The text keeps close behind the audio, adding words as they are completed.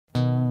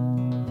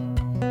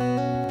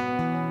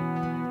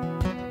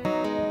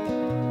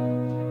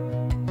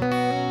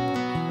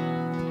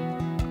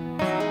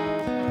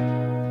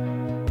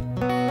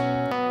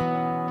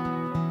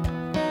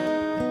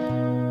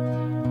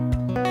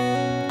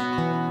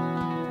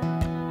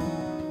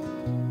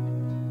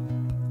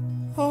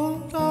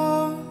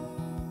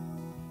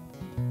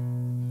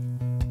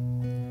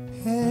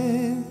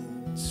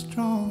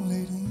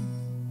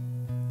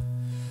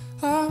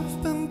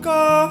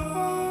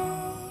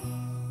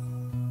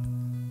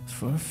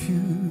for a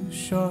few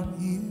short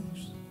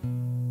years.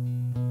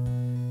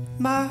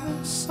 My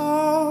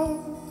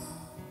song,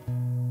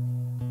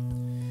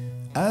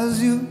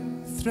 as you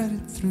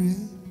threaded through it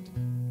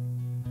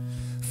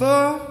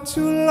for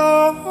too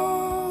long,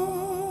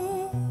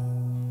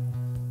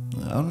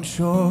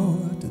 unsure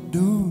what to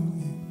do.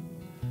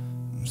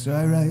 So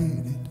I write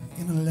it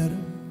in a letter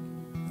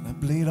and I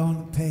bleed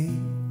on the page.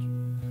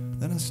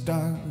 Then I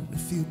started to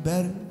feel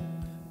better.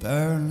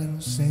 Burn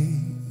little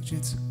sage,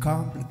 it's a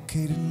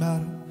complicated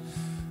matter.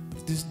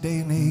 But this day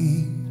and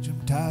age,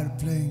 I'm tired of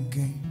playing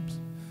games.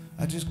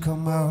 I just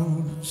come out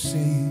and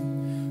say,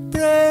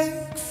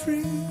 break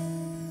free,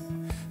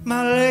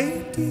 my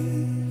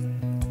lady.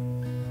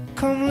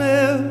 Come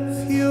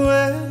live here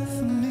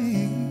with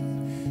me.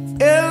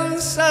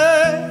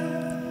 Inside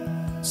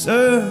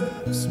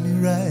serves me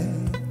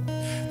right.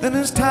 Then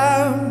it's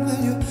time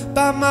that you're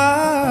by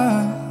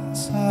my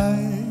side.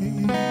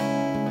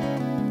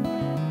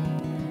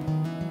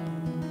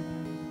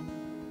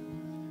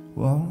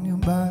 Won't you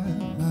by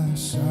my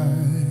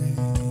side?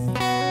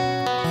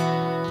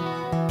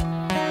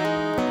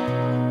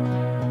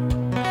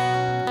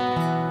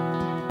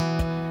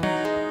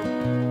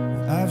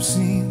 I've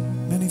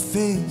seen many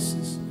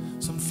faces,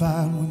 some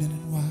fine women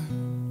and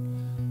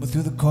wine, but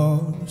through the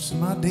course of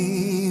my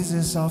days,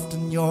 it's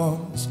often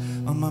yours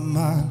on my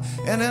mind.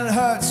 And it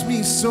hurts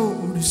me so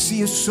to see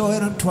you so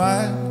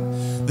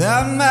intertwined.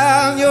 That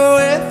man you're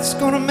with's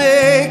gonna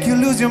make you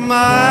lose your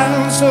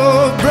mind.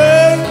 So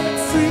break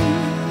free,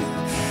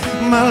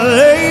 my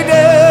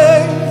lady,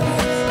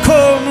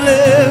 come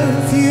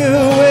live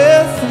here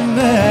with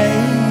me.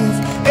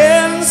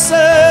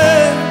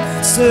 Inside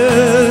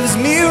serves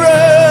me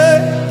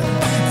right,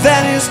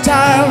 then it's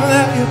time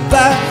that you're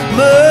by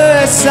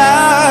my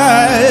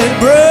side.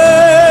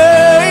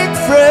 Break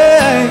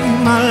free,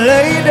 my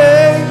lady,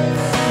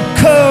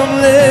 come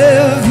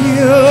live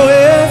here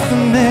with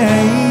me.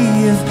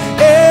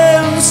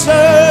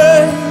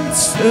 Inside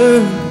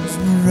serves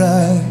me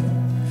right,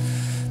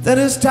 then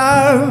it's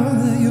time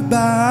that you're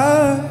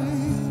by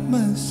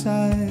my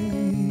side.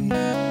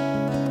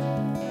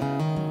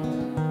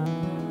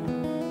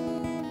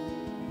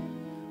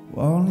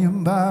 Won't you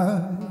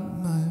by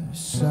my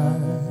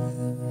side?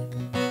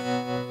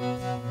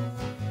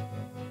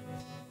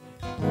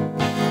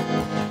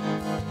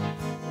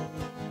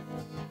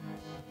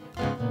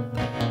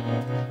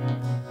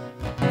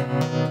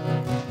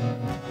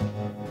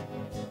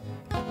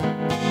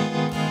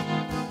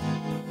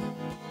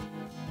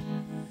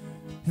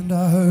 And I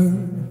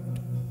heard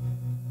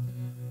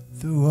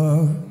there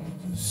was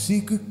a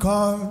secret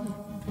chord,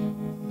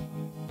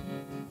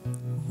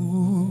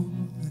 ooh,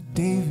 that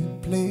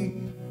David played,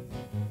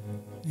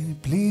 and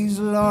it pleased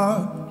the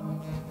Lord.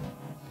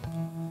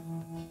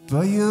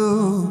 But you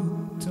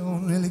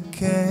don't really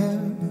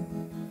care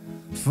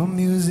for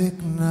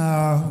music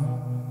now,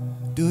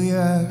 do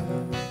ya?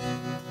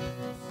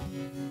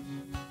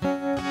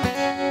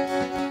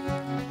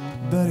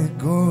 But it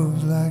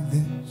goes like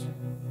this.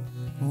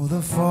 Oh,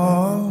 the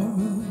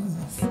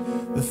fourth,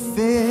 the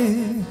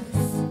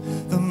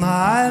fifth, the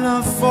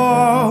minor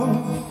fall,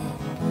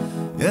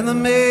 and the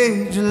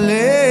major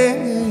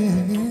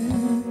lift.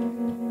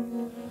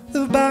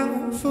 The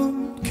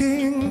baffled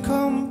king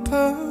composing,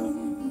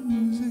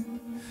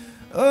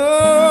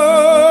 hallelujah,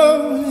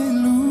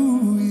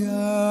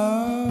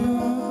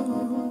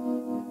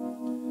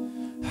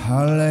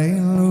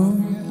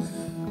 hallelujah,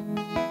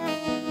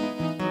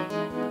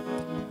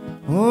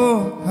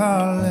 oh,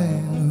 hallelujah.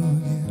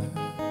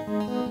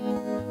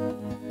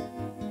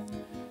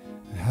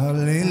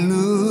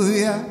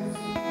 Hallelujah,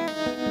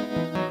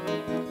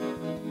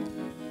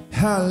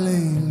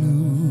 hallelujah.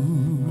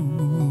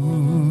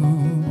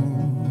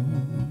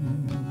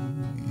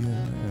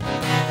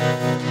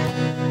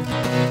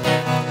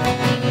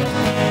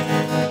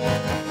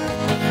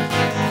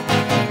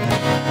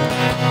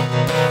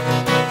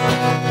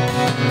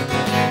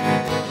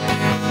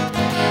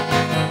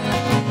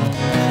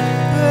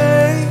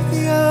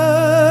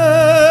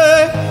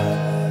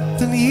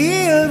 Than the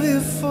year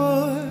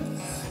before,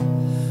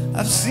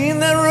 I've seen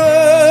that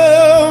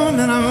room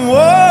and I've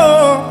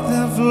walked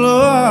that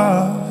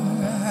floor.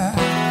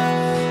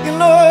 You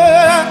know,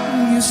 I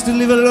used to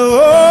live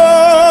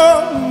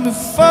alone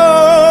before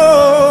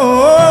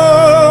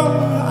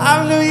I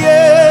knew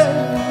you.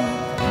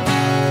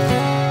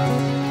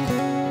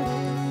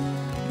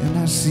 And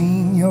I've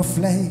seen your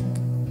flake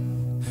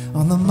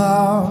on the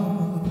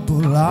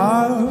marble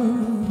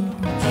arch.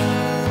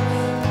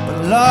 But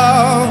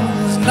love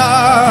is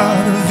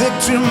not a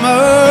victory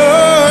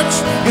march.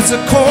 It's a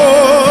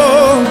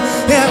cold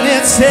and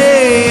it's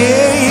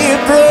a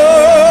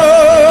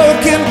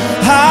broken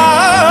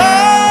hallelujah.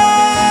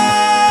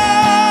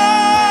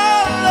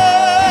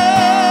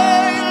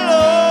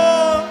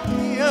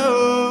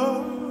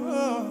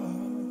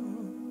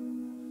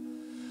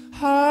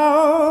 Hallelujah.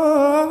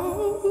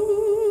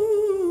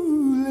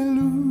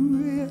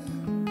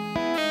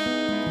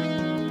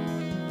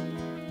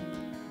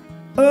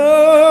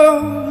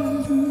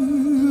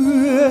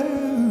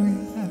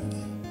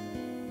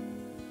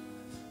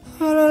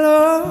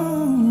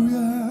 Hallelujah.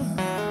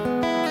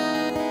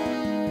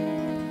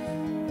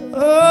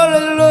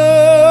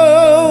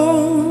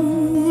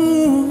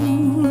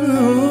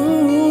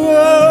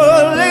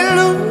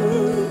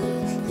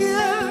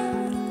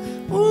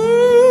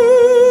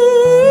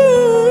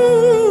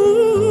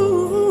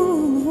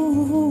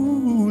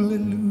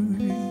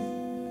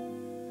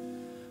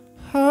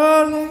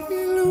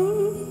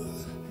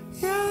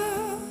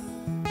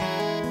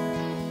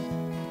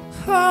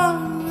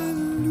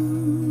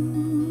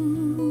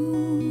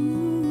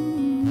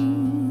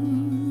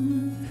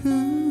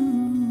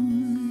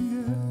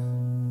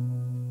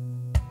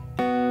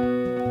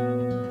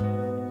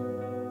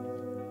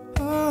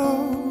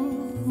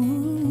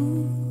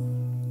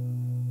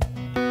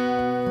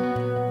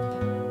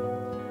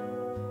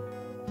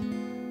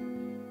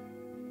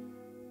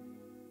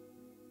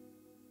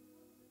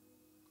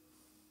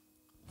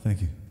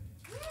 Thank you.